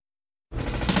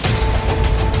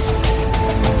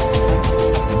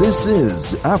This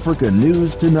is Africa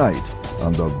News Tonight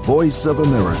on the Voice of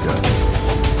America.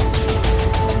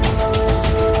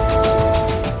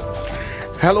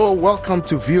 Hello, welcome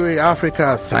to VOA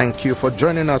Africa. Thank you for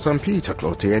joining us. I'm Peter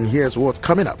Clote, and here's what's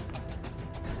coming up.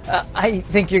 I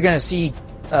think you're going to see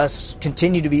us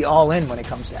continue to be all in when it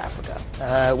comes to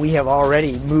Africa. We have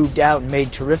already moved out and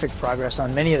made terrific progress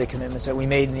on many of the commitments that we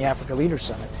made in the Africa Leaders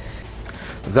Summit.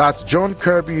 That's John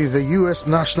Kirby, the U.S.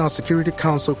 National Security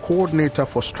Council Coordinator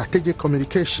for Strategic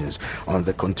Communications, on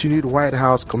the continued White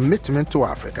House commitment to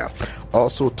Africa.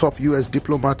 Also, top U.S.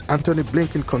 diplomat Antony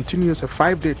Blinken continues a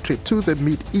 5-day trip to the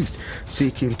Mideast,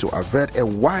 seeking to avert a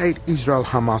wide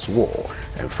Israel-Hamas war.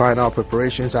 And final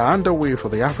preparations are underway for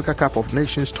the Africa Cup of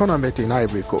Nations tournament in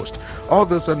Ivory Coast. All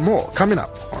this and more coming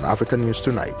up on Africa News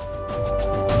Tonight.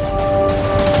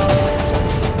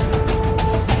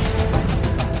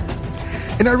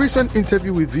 In a recent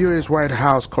interview with VOA's White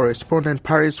House correspondent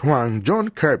Paris Huang, John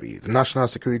Kirby, the National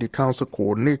Security Council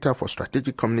Coordinator for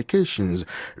Strategic Communications,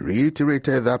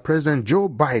 reiterated that President Joe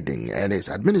Biden and his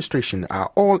administration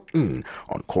are all in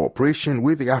on cooperation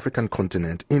with the African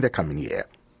continent in the coming year.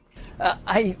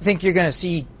 I think you're going to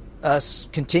see us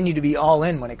continue to be all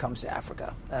in when it comes to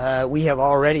Africa. We have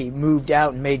already moved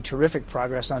out and made terrific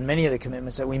progress on many of the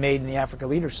commitments that we made in the Africa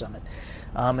Leaders Summit.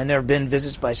 And there have been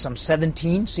visits by some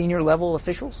 17 senior level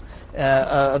officials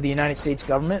of the United States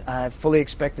government. I fully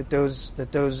expect that those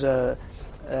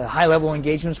high level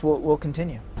engagements will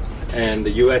continue. And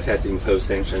the U.S. has imposed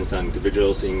sanctions on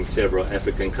individuals in several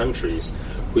African countries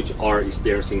which are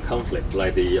experiencing conflict,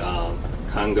 like the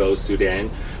Congo,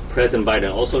 Sudan. President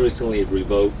Biden also recently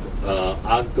revoked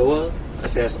AGOA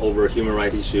access over human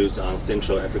rights issues on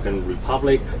Central African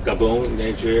Republic, Gabon,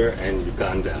 Niger, and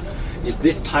Uganda. Is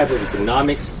this type of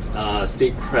economic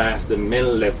statecraft the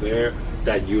main lever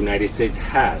that the United States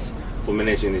has for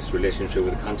managing this relationship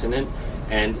with the continent?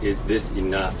 And is this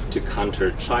enough to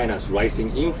counter China's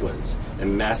rising influence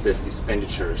and massive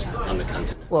expenditures on the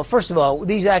continent? Well, first of all,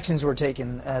 these actions were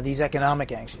taken, these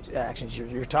economic actions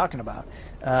you're talking about,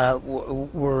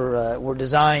 were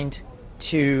designed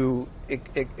to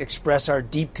express our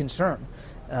deep concern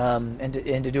and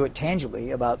to do it tangibly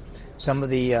about some of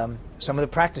the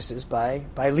practices by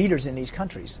leaders in these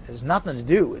countries. It has nothing to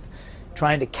do with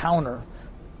trying to counter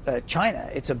China.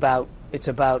 It's about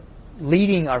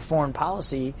leading our foreign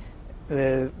policy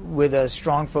with a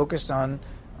strong focus on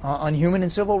human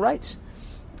and civil rights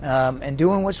and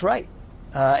doing what's right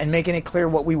and making it clear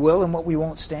what we will and what we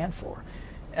won't stand for.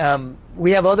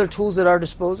 We have other tools at our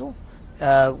disposal,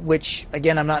 which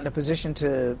again I'm not in a position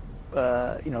to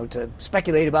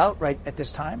speculate about right at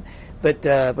this time. But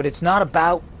it's not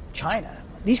about China.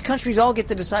 These countries all get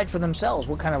to decide for themselves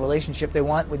what kind of relationship they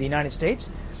want with the United States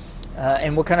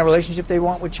and what kind of relationship they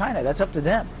want with China. That's up to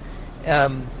them.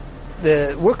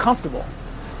 We're comfortable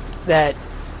that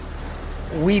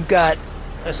we've got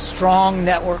a strong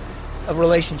network of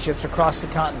relationships across the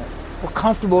continent. We're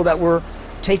comfortable that we're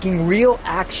taking real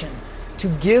action to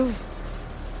give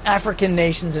African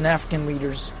nations and African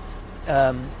leaders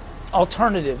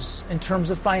alternatives in terms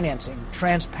of financing,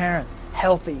 transparent,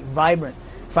 healthy, vibrant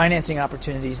financing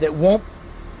opportunities that won't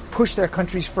push their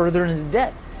countries further into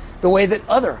debt, the way that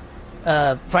other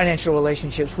financial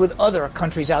relationships with other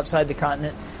countries outside the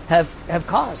continent have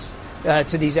caused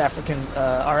to these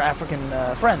our African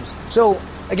friends. So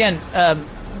again,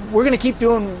 we're going to keep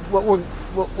doing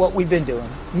what we've been doing,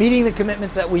 meeting the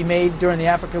commitments that we made during the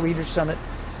Africa Leaders Summit,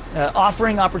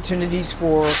 offering opportunities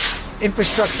for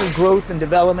infrastructure growth and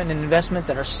development and investment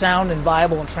that are sound and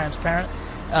viable and transparent,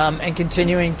 and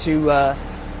continuing to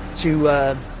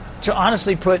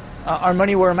honestly put our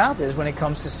money where our mouth is when it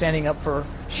comes to standing up for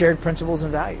shared principles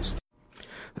and values.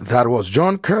 That was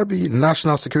John Kirby,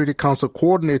 National Security Council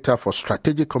Coordinator for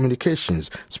Strategic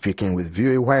Communications, speaking with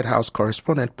VOA White House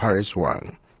correspondent Paris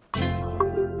Huang.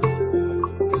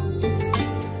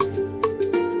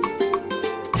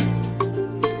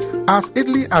 As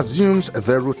Italy assumes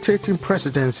the rotating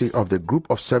presidency of the Group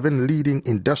of 7 leading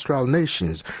industrial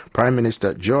nations, Prime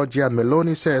Minister Giorgia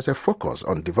Meloni says a focus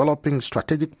on developing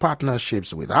strategic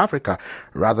partnerships with Africa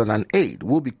rather than aid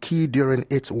will be key during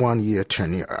its one-year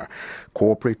tenure.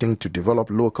 Cooperating to develop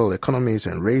local economies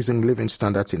and raising living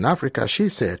standards in Africa, she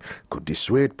said, could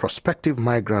dissuade prospective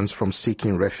migrants from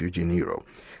seeking refuge in Europe.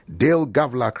 Dale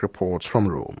Gavlak reports from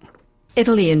Rome.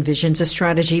 Italy envisions a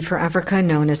strategy for Africa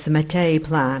known as the Mattei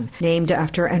Plan, named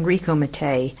after Enrico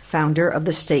Mattei, founder of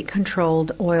the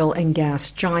state-controlled oil and gas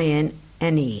giant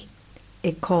Eni.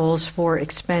 It calls for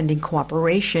expanding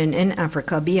cooperation in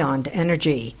Africa beyond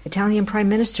energy. Italian Prime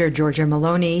Minister Giorgia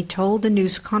Meloni told a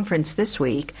news conference this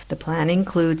week the plan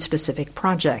includes specific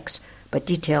projects, but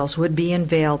details would be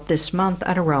unveiled this month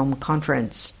at a Rome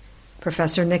conference.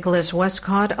 Professor Nicholas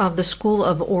Westcott of the School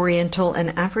of Oriental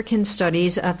and African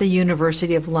Studies at the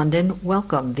University of London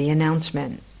welcomed the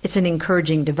announcement. It's an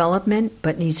encouraging development,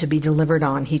 but needs to be delivered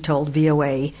on, he told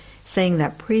VOA, saying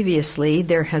that previously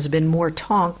there has been more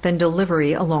talk than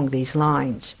delivery along these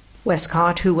lines.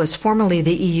 Westcott, who was formerly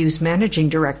the EU's managing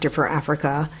director for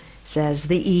Africa, says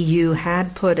the EU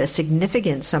had put a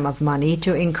significant sum of money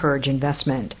to encourage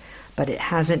investment, but it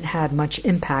hasn't had much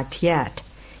impact yet.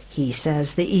 He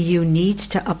says the EU needs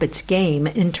to up its game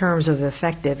in terms of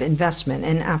effective investment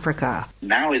in Africa.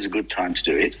 Now is a good time to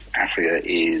do it. Africa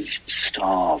is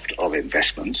starved of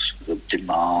investment. The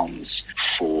demands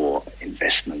for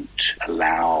investment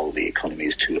allow the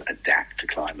economies to adapt to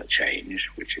climate change,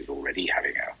 which is already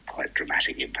having a quite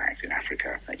dramatic impact in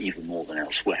Africa, even more than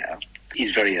elsewhere,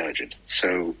 is very urgent.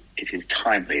 So it is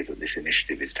timely that this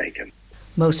initiative is taken.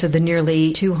 Most of the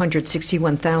nearly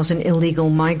 261,000 illegal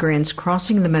migrants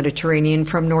crossing the Mediterranean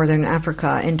from northern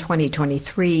Africa in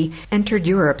 2023 entered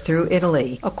Europe through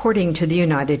Italy, according to the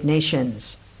United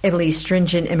Nations. Italy's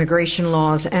stringent immigration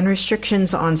laws and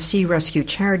restrictions on sea rescue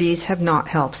charities have not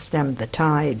helped stem the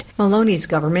tide. Meloni's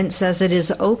government says it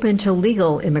is open to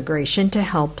legal immigration to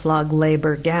help plug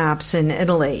labor gaps in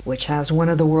Italy, which has one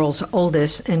of the world's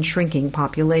oldest and shrinking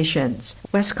populations.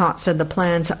 Westcott said the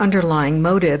plan's underlying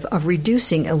motive of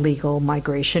reducing illegal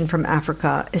migration from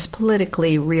Africa is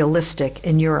politically realistic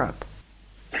in Europe.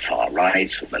 The far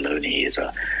right, Meloni is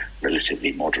a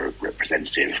relatively moderate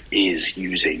representative, is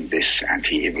using this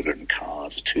anti-immigrant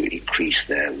card to increase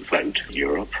their vote in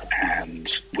Europe. And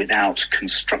without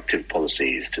constructive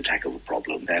policies to tackle the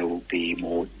problem, there will be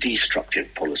more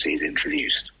destructive policies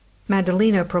introduced.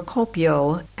 Madalena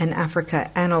Procopio, an Africa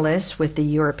analyst with the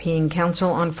European Council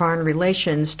on Foreign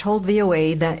Relations, told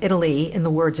VOA that Italy, in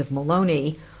the words of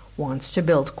Meloni, wants to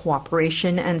build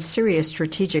cooperation and serious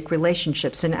strategic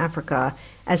relationships in Africa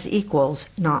as equals,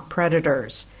 not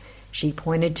predators. She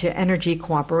pointed to energy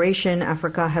cooperation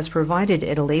Africa has provided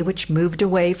Italy, which moved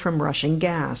away from Russian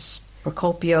gas.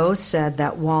 Procopio said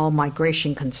that while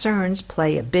migration concerns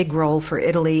play a big role for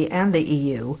Italy and the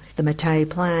EU, the Mattei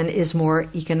plan is more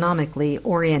economically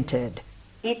oriented.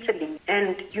 Italy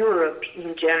and Europe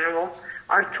in general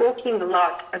are talking a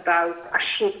lot about a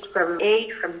shift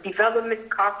from development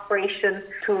cooperation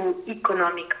to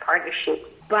economic partnership.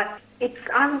 But it's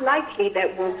unlikely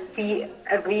that we'll see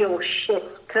a real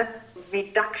shift,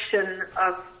 reduction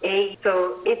of aid.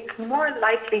 So it's more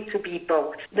likely to be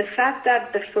both. The fact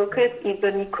that the focus is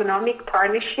on economic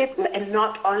partnership and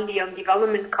not only on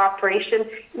development cooperation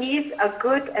is a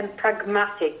good and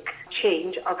pragmatic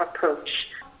change of approach.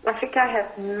 Africa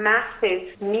has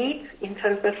massive needs in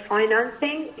terms of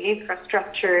financing,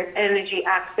 infrastructure, energy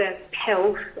access,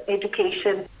 health,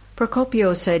 education.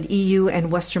 Procopio said EU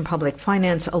and Western public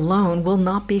finance alone will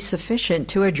not be sufficient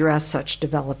to address such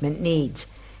development needs,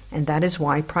 and that is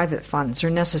why private funds are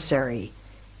necessary.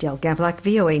 Dale Gavlak,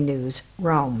 VOA News,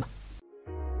 Rome.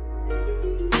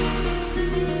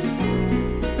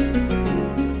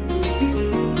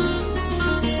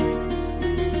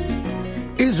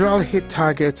 Israel hit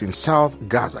targets in South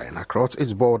Gaza and across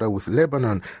its border with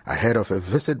Lebanon ahead of a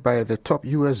visit by the top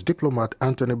U.S. diplomat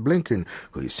Antony Blinken,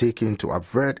 who is seeking to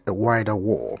avert a wider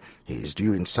war. He is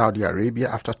due in Saudi Arabia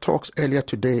after talks earlier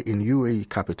today in UAE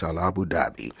capital Abu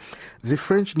Dhabi. The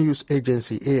French news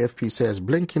agency AFP says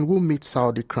Blinken will meet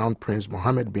Saudi Crown Prince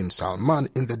Mohammed bin Salman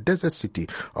in the desert city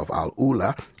of Al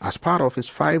Ula as part of his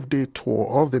 5-day tour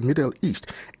of the Middle East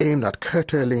aimed at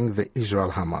curtailing the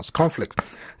Israel-Hamas conflict.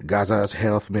 Gaza's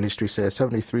health ministry says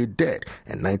 73 dead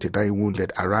and 99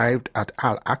 wounded arrived at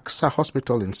Al-Aqsa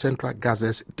Hospital in central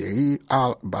Gaza's Deir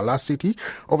al-Bala city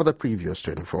over the previous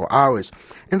 24 hours.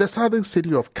 In the southern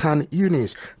city of Khan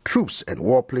Yunis, troops and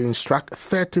warplanes struck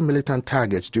 30 militant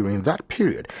targets during that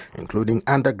period, including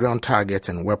underground targets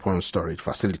and weapons storage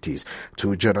facilities.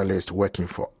 2 journalists working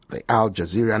for the Al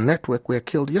Jazeera network were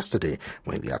killed yesterday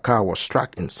when their car was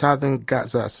struck in southern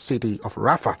Gaza's city of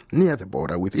Rafah, near the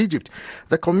border with Egypt.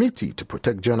 The Committee to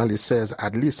Protect Journalists says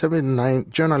at least 79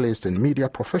 journalists and media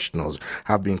professionals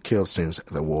have been killed since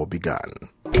the war began.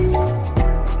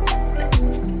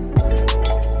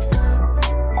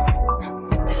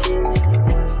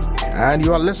 And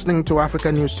you are listening to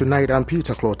Africa News Tonight. I'm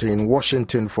Peter Clotte in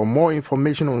Washington. For more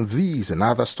information on these and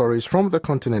other stories from the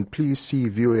continent, please see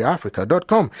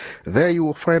voaafrica.com. There you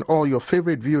will find all your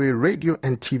favorite VOA radio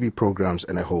and TV programs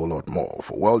and a whole lot more.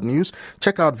 For world news,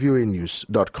 check out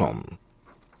voanews.com.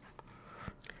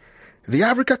 The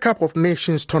Africa Cup of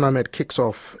Nations tournament kicks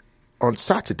off on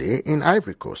Saturday in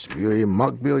Ivory Coast. VOA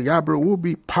Mokbil Yabro will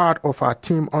be part of our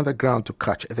team on the ground to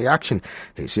catch the action.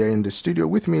 He's here in the studio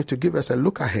with me to give us a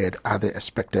look ahead at the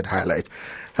expected highlight.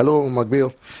 Hello,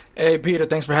 Mokbil. Hey, Peter.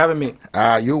 Thanks for having me.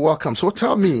 You're welcome. So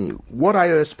tell me, what are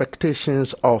your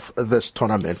expectations of this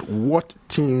tournament? What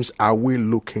teams are we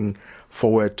looking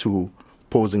forward to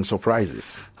posing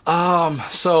surprises?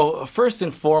 So first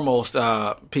and foremost,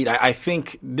 Pete, I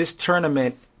think this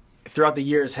tournament throughout the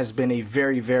years has been a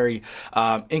very, very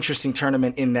interesting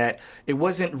tournament in that it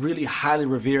wasn't really highly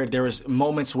revered. There was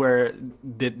moments where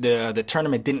the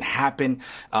tournament didn't happen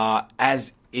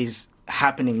as is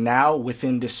happening now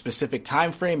within this specific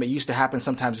time frame. It used to happen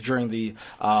sometimes during the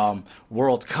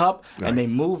World Cup, and they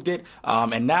moved it.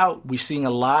 And now we're seeing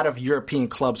a lot of European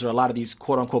clubs, or a lot of these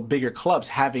quote-unquote bigger clubs,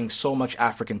 having so much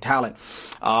African talent.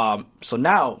 So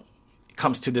now it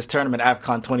comes to this tournament,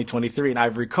 AFCON 2023 in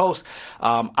Ivory Coast.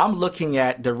 I'm looking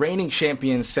at the reigning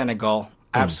champions, Senegal.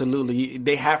 Absolutely.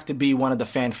 They have to be one of the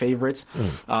fan favorites.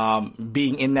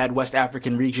 Being in that West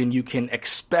African region, you can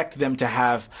expect them to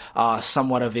have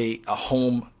somewhat of a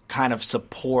home kind of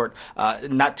support,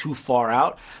 not too far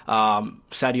out.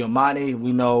 Sadio Mane,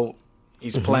 we know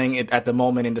he's playing it at the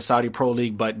moment in the Saudi Pro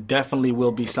League, but definitely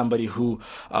will be somebody who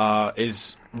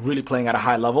is really playing at a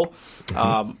high level.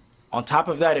 On top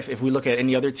of that, if we look at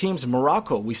any other teams,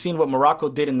 Morocco, we've seen what Morocco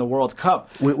did in the World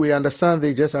Cup. We understand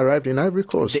they just arrived in Ivory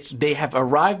Coast. They have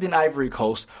arrived in Ivory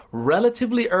Coast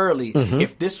relatively early.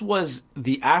 If this was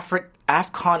the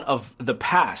AFCON of the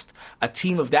past, a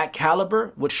team of that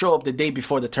caliber would show up the day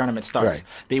before the tournament starts.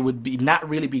 They would not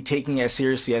really be taking it as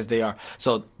seriously as they are.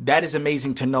 So that is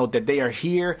amazing to note that they are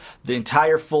here. The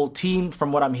entire full team,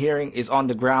 from what I'm hearing, is on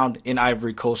the ground in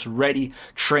Ivory Coast, ready,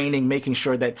 training, making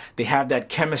sure that they have that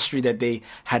chemistry that they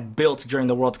had built during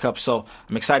the World Cup. So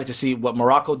I'm excited to see what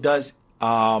Morocco does.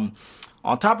 On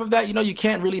top of that, you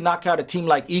can't really knock out a team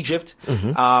like Egypt.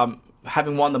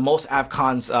 Having won the most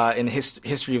AFCONs in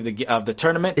history of the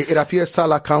tournament. It appears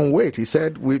Salah can't wait. He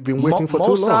said, we've been waiting for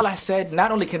too long. Salah said not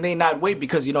only can they not wait,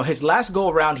 because his last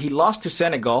go-around, he lost to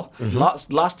Senegal,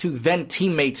 lost to then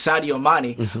teammate Sadio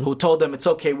Mane, who told them, it's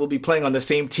okay, we'll be playing on the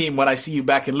same team when I see you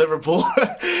back in Liverpool.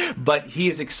 But he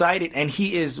is excited, and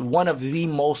he is one of the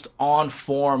most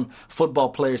on-form football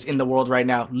players in the world right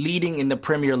now, leading in the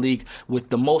Premier League with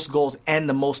the most goals and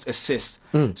the most assists.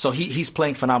 So he's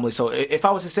playing phenomenally. So if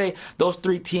I was to say those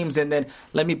three teams, and then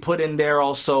let me put in there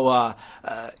also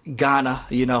Ghana,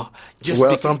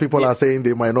 some people are saying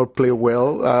they might not play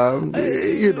well.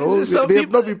 They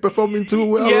have not been performing too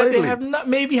well lately.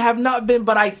 They have not been,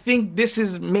 but I think this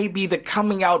is maybe the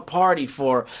coming out party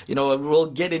for, we'll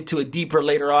get into it deeper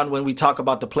later on when we talk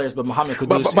about the players, but Mohamed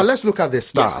Kudus. But let's look at the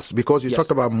stars, because you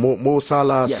talked about Mo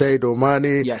Salah, Sadio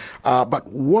Mane. But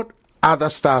what other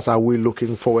stars are we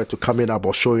looking forward to coming up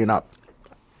or showing up?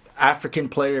 African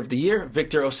Player of the Year,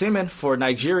 Victor Osimhen for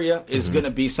Nigeria is going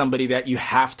to be somebody that you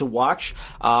have to watch.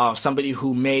 Somebody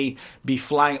who may be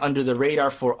flying under the radar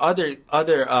for other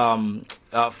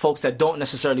folks that don't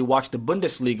necessarily watch the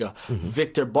Bundesliga.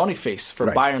 Victor Boniface for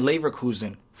Bayern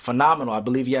Leverkusen. Phenomenal. I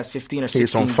believe he has 15 or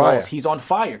 16 goals. He's on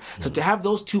fire. So to have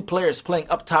those two players playing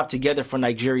up top together for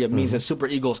Nigeria means that Super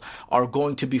Eagles are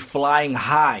going to be flying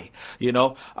high.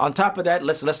 On top of that,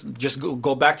 let's just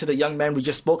go back to the young man we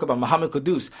just spoke about, Mohamed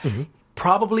Kudus.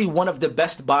 Probably one of the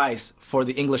best buys for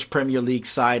the English Premier League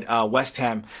side, West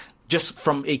Ham, just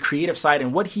from a creative side.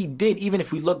 And what he did, even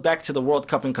if we look back to the World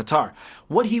Cup in Qatar,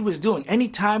 what he was doing,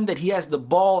 anytime that he has the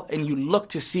ball and you look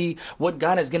to see what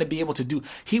Ghana is going to be able to do,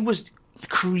 he was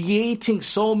creating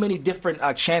so many different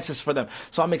chances for them.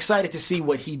 So I'm excited to see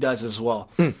what he does as well.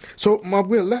 So,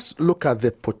 Mabwil, let's look at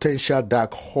the potential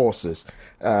dark horses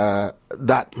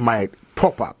that might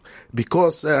pop up,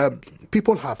 because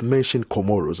people have mentioned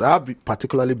Comoros. I've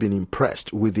particularly been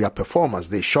impressed with their performance.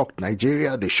 They shocked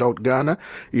Nigeria, they shocked Ghana,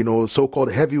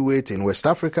 so-called heavyweight in West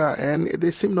Africa, and they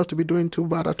seem not to be doing too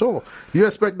bad at all. Do you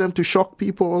expect them to shock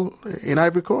people in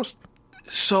Ivory Coast?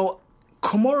 So,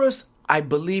 Comoros, I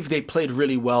believe they played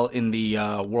really well in the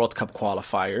World Cup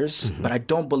qualifiers, but I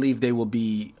don't believe they will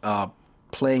be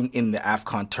playing in the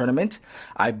AFCON tournament.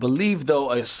 I believe,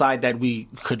 though, a side that we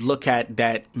could look at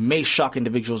that may shock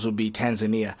individuals would be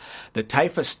Tanzania. The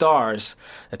Taifa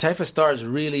Stars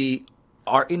really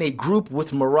are in a group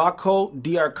with Morocco,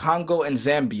 DR Congo, and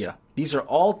Zambia. These are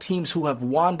all teams who have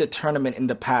won the tournament in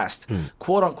the past.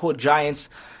 Quote-unquote giants.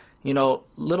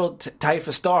 Little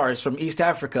Taifa Stars from East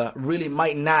Africa really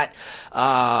might not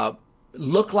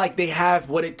look like they have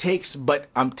what it takes, but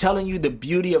I'm telling you, the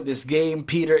beauty of this game,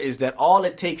 Peter, is that all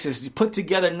it takes is you put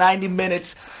together 90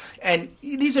 minutes And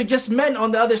these are just men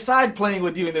on the other side playing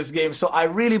with you in this game. So I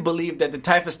really believe that the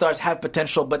Taifa Stars have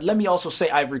potential. But let me also say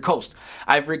Ivory Coast.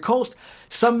 Ivory Coast,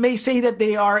 some may say that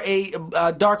they are a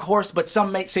dark horse, but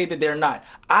some might say that they're not.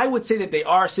 I would say that they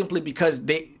are simply because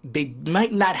they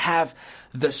might not have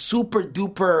the super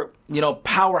duper,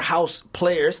 powerhouse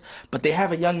players, but they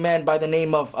have a young man by the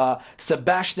name of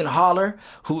Sebastian Haller,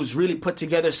 who's really put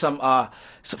together some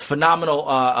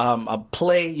phenomenal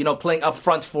play, playing up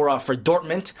front for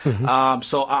Dortmund. Mm-hmm.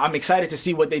 So I'm excited to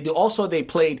see what they do. Also, they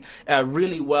played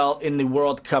really well in the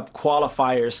World Cup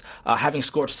qualifiers, having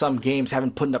scored some games,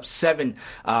 having put up 7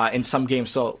 in some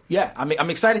games. So yeah, I'm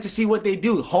excited to see what they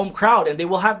do. Home crowd, and they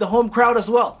will have the home crowd as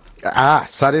well.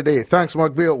 Saturday. Thanks,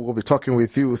 Mokbil. We'll be talking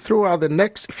with you throughout the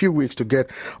next few weeks to get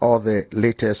all the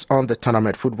latest on the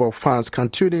tournament. Football fans can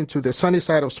tune into the sunny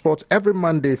side of sports every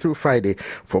Monday through Friday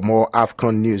for more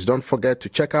AFCON news. Don't forget to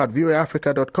check out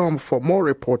viewafrica.com for more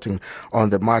reporting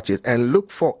on the matches, and look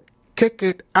for Kick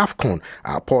It AFCON,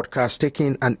 our podcast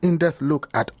taking an in-depth look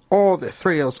at all the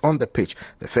thrills on the pitch.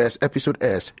 The first episode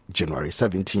airs January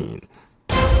 17.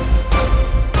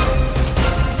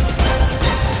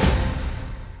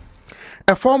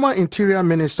 A former interior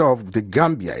minister of the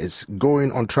Gambia is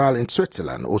going on trial in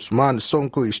Switzerland. Ousmane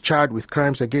Sonko is charged with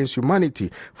crimes against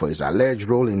humanity for his alleged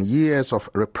role in years of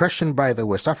repression by the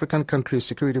West African country's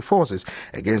security forces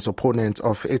against opponents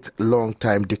of its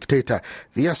longtime dictator.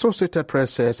 The Associated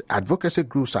Press says advocacy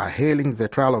groups are hailing the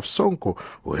trial of Sonko,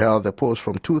 who held the post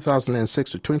from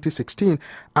 2006 to 2016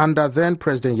 under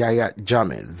then-President Yahya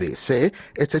Jammeh. They say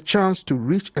it's a chance to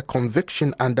reach a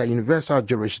conviction under universal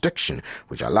jurisdiction,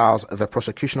 which allows the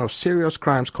prosecution of serious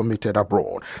crimes committed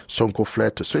abroad. Sonko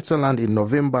fled to Switzerland in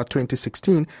November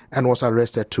 2016 and was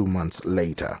arrested 2 months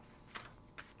later.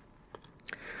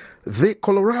 The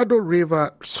Colorado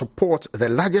River supports the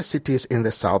largest cities in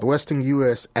the southwestern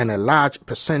U.S. and a large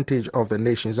percentage of the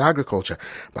nation's agriculture,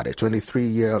 but a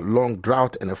 23-year-long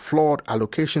drought and a flawed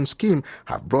allocation scheme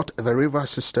have brought the river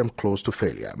system close to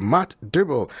failure. Matt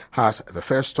Dibble has the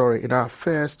first story in our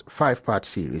first 5-part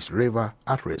series, River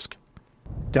at Risk.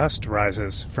 Dust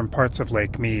rises from parts of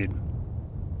Lake Mead.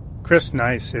 Chris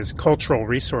Nice is Cultural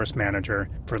Resource Manager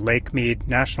for Lake Mead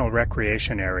National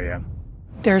Recreation Area.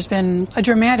 There's been a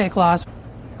dramatic loss.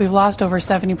 We've lost over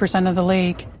 70% of the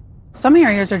lake. Some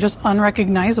areas are just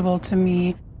unrecognizable to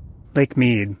me. Lake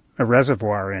Mead, a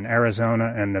reservoir in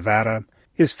Arizona and Nevada,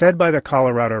 is fed by the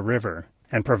Colorado River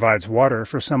and provides water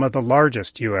for some of the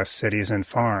largest U.S. cities and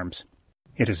farms.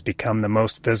 It has become the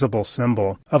most visible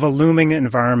symbol of a looming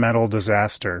environmental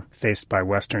disaster faced by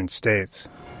western states.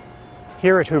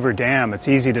 Here at Hoover Dam, it's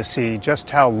easy to see just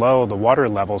how low the water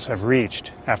levels have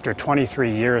reached after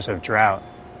 23 years of drought.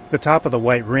 The top of the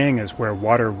white ring is where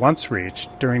water once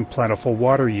reached during plentiful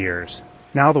water years.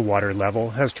 Now the water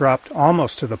level has dropped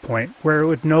almost to the point where it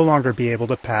would no longer be able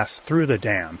to pass through the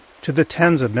dam to the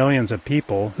tens of millions of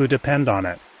people who depend on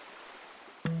it.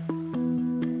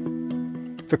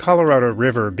 The Colorado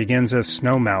River begins as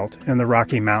snowmelt in the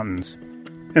Rocky Mountains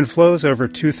and flows over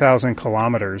 2,000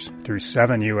 kilometers through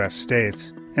 7 U.S.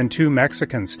 states and 2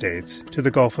 Mexican states to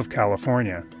the Gulf of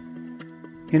California.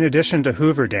 In addition to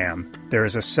Hoover Dam, there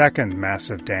is a second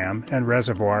massive dam and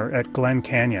reservoir at Glen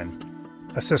Canyon.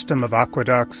 A system of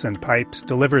aqueducts and pipes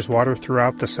delivers water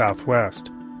throughout the Southwest,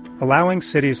 allowing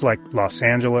cities like Los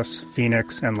Angeles,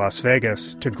 Phoenix, and Las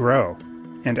Vegas to grow,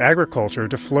 and agriculture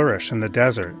to flourish in the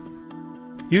desert.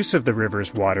 Use of the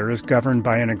river's water is governed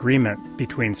by an agreement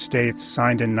between states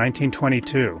signed in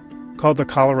 1922 called the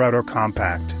Colorado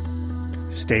Compact.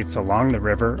 States along the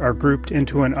river are grouped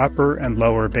into an upper and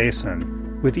lower basin,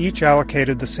 with each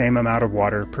allocated the same amount of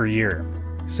water per year,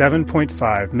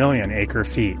 7.5 million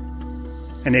acre-feet.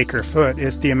 An acre-foot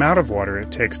is the amount of water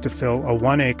it takes to fill a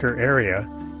 1-acre area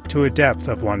to a depth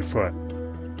of 1 foot.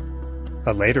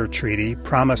 A later treaty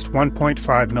promised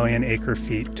 1.5 million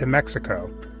acre-feet to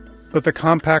Mexico, but the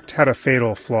compact had a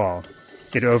fatal flaw.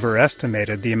 It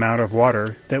overestimated the amount of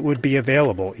water that would be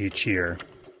available each year.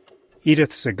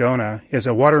 Edith Zagona is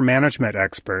a water management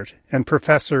expert and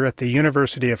professor at the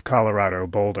University of Colorado,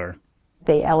 Boulder.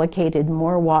 They allocated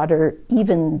more water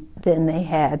even than they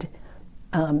had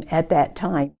at that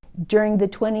time. During the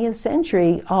 20th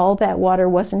century, all that water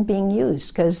wasn't being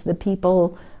used because the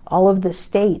people, all of the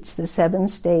states, the 7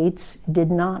 states,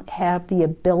 did not have the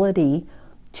ability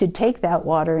to take that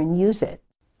water and use it.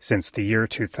 Since the year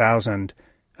 2000,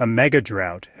 a mega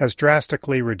drought has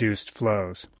drastically reduced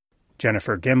flows.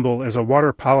 Jennifer Gimbel is a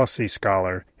water policy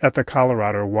scholar at the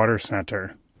Colorado Water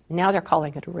Center. Now they're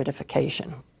calling it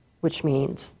aridification, which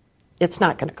means it's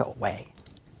not going to go away.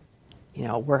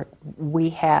 We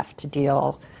have to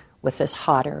deal with this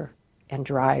hotter and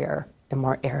drier and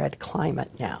more arid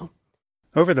climate now.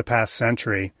 Over the past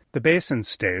century, the basin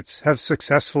states have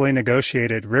successfully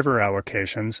negotiated river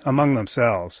allocations among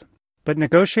themselves. But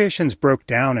negotiations broke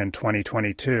down in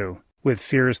 2022, with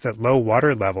fears that low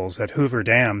water levels at Hoover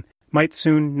Dam might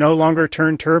soon no longer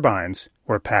turn turbines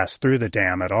or pass through the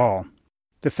dam at all.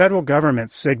 The federal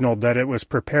government signaled that it was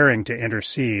preparing to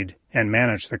intercede and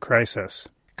manage the crisis.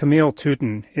 Camille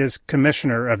Touton is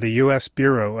commissioner of the U.S.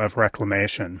 Bureau of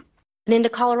Reclamation. And in the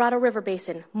Colorado River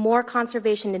Basin, more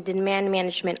conservation and demand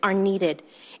management are needed,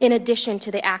 in addition to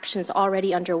the actions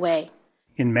already underway.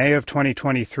 In May of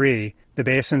 2023, the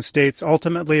basin states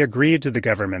ultimately agreed to the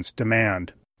government's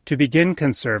demand to begin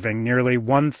conserving nearly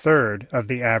one-third of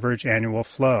the average annual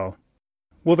flow.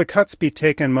 Will the cuts be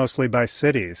taken mostly by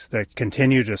cities that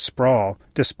continue to sprawl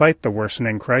despite the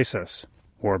worsening crisis,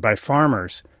 or by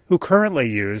farmers who currently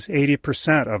use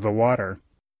 80% of the water?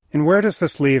 And where does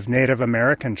this leave Native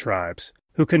American tribes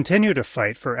who continue to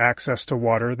fight for access to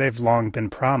water they've long been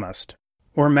promised?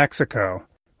 Or Mexico,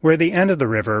 where the end of the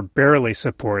river barely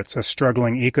supports a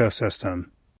struggling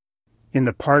ecosystem? In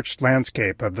the parched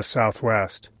landscape of the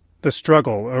Southwest, the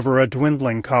struggle over a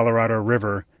dwindling Colorado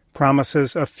River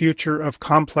promises a future of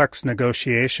complex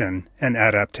negotiation and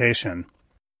adaptation.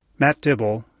 Matt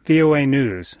Dibble, VOA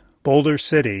News, Boulder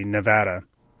City, Nevada.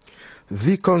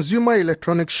 The Consumer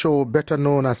Electronics Show, better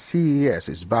known as CES,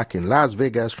 is back in Las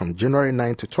Vegas from January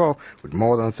 9 to 12 with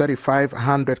more than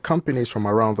 3,500 companies from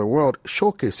around the world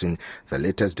showcasing the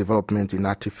latest development in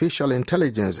artificial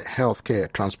intelligence,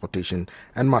 healthcare, transportation,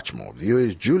 and much more.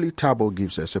 VOA's Julie Tabo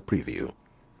gives us a preview.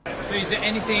 So is there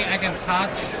anything I can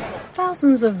touch?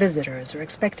 Thousands of visitors are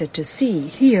expected to see,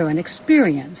 hear, and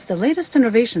experience the latest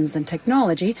innovations in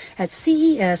technology at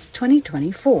CES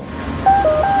 2024.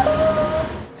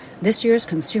 This year's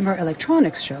Consumer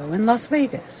Electronics Show in Las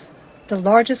Vegas. The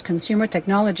largest consumer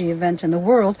technology event in the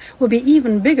world will be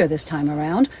even bigger this time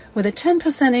around, with a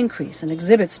 10% increase in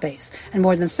exhibit space and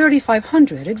more than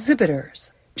 3,500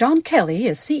 exhibitors. John Kelly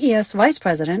is CES Vice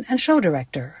President and Show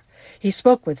Director. He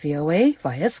spoke with VOA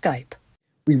via Skype.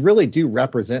 We really do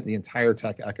represent the entire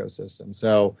tech ecosystem.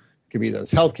 So it could be those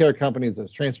healthcare companies,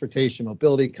 those transportation,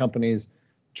 mobility companies,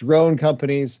 drone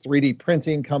companies, 3D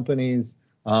printing companies,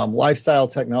 lifestyle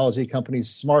technology companies,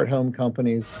 smart home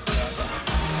companies.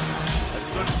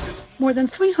 More than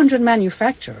 300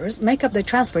 manufacturers make up the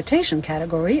transportation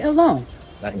category alone.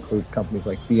 That includes companies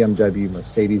like BMW,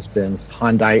 Mercedes-Benz,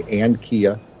 Hyundai, and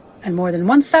Kia. And more than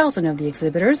 1,000 of the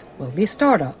exhibitors will be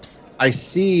startups. I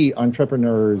see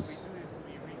entrepreneurs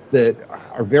that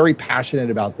are very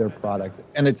passionate about their product.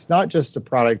 And it's not just a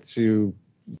product to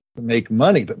make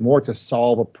money, but more to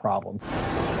solve a problem.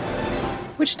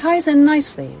 Which ties in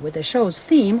nicely with the show's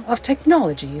theme of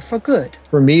technology for good.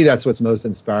 For me, that's what's most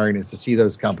inspiring, is to see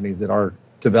those companies that are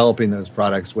developing those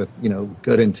products with,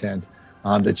 good intent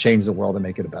to change the world and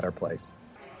make it a better place.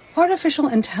 Artificial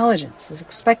intelligence is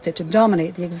expected to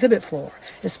dominate the exhibit floor,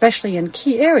 especially in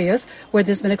key areas where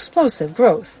there's been explosive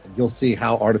growth. You'll see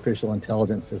how artificial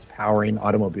intelligence is powering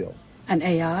automobiles. And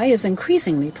AI is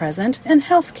increasingly present in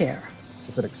healthcare.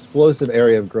 It's an explosive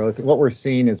area of growth. What we're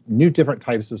seeing is new different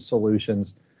types of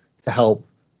solutions to help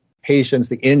patients,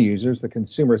 the end users, the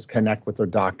consumers, connect with their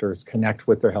doctors, connect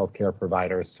with their healthcare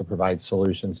providers to provide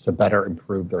solutions to better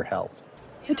improve their health.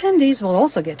 Attendees will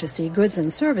also get to see goods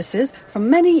and services from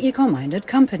many eco-minded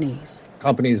companies.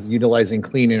 Companies utilizing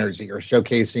clean energy or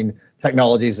showcasing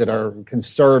technologies that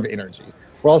conserve energy.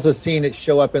 We're also seeing it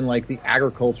show up in the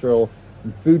agricultural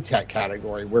and food tech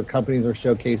category, where companies are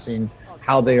showcasing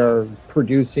how they are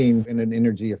producing in an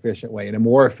energy efficient way, in a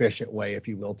more efficient way, if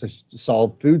you will, to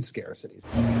solve food scarcities.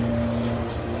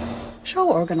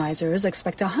 Show organizers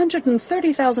expect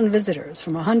 130,000 visitors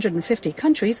from 150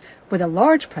 countries, with a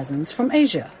large presence from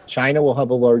Asia. China will have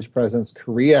a large presence.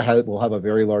 Korea will have a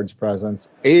very large presence.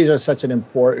 Asia is such an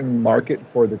important market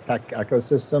for the tech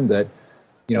ecosystem that,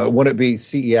 it wouldn't be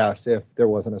CES if there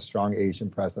wasn't a strong Asian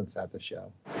presence at the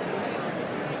show.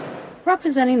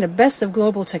 Representing the best of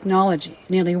global technology,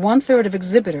 nearly one-third of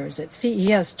exhibitors at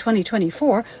CES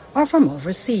 2024 are from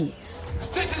overseas.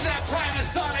 This is that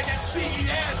Panasonic at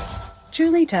CES!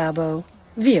 Julie Tabo,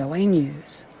 VOA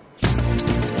News.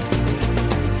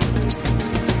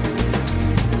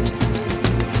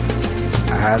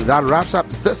 And that wraps up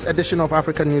this edition of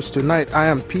Africa News Tonight. I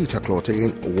am Peter Clote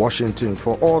in Washington.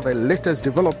 For all the latest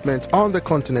development on the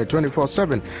continent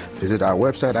 24/7, visit our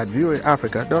website at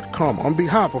voaafrica.com. On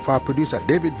behalf of our producer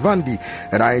David Vandy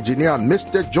and our engineer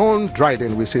Mr. John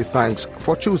Dryden, we say thanks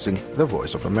for choosing the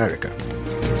Voice of America.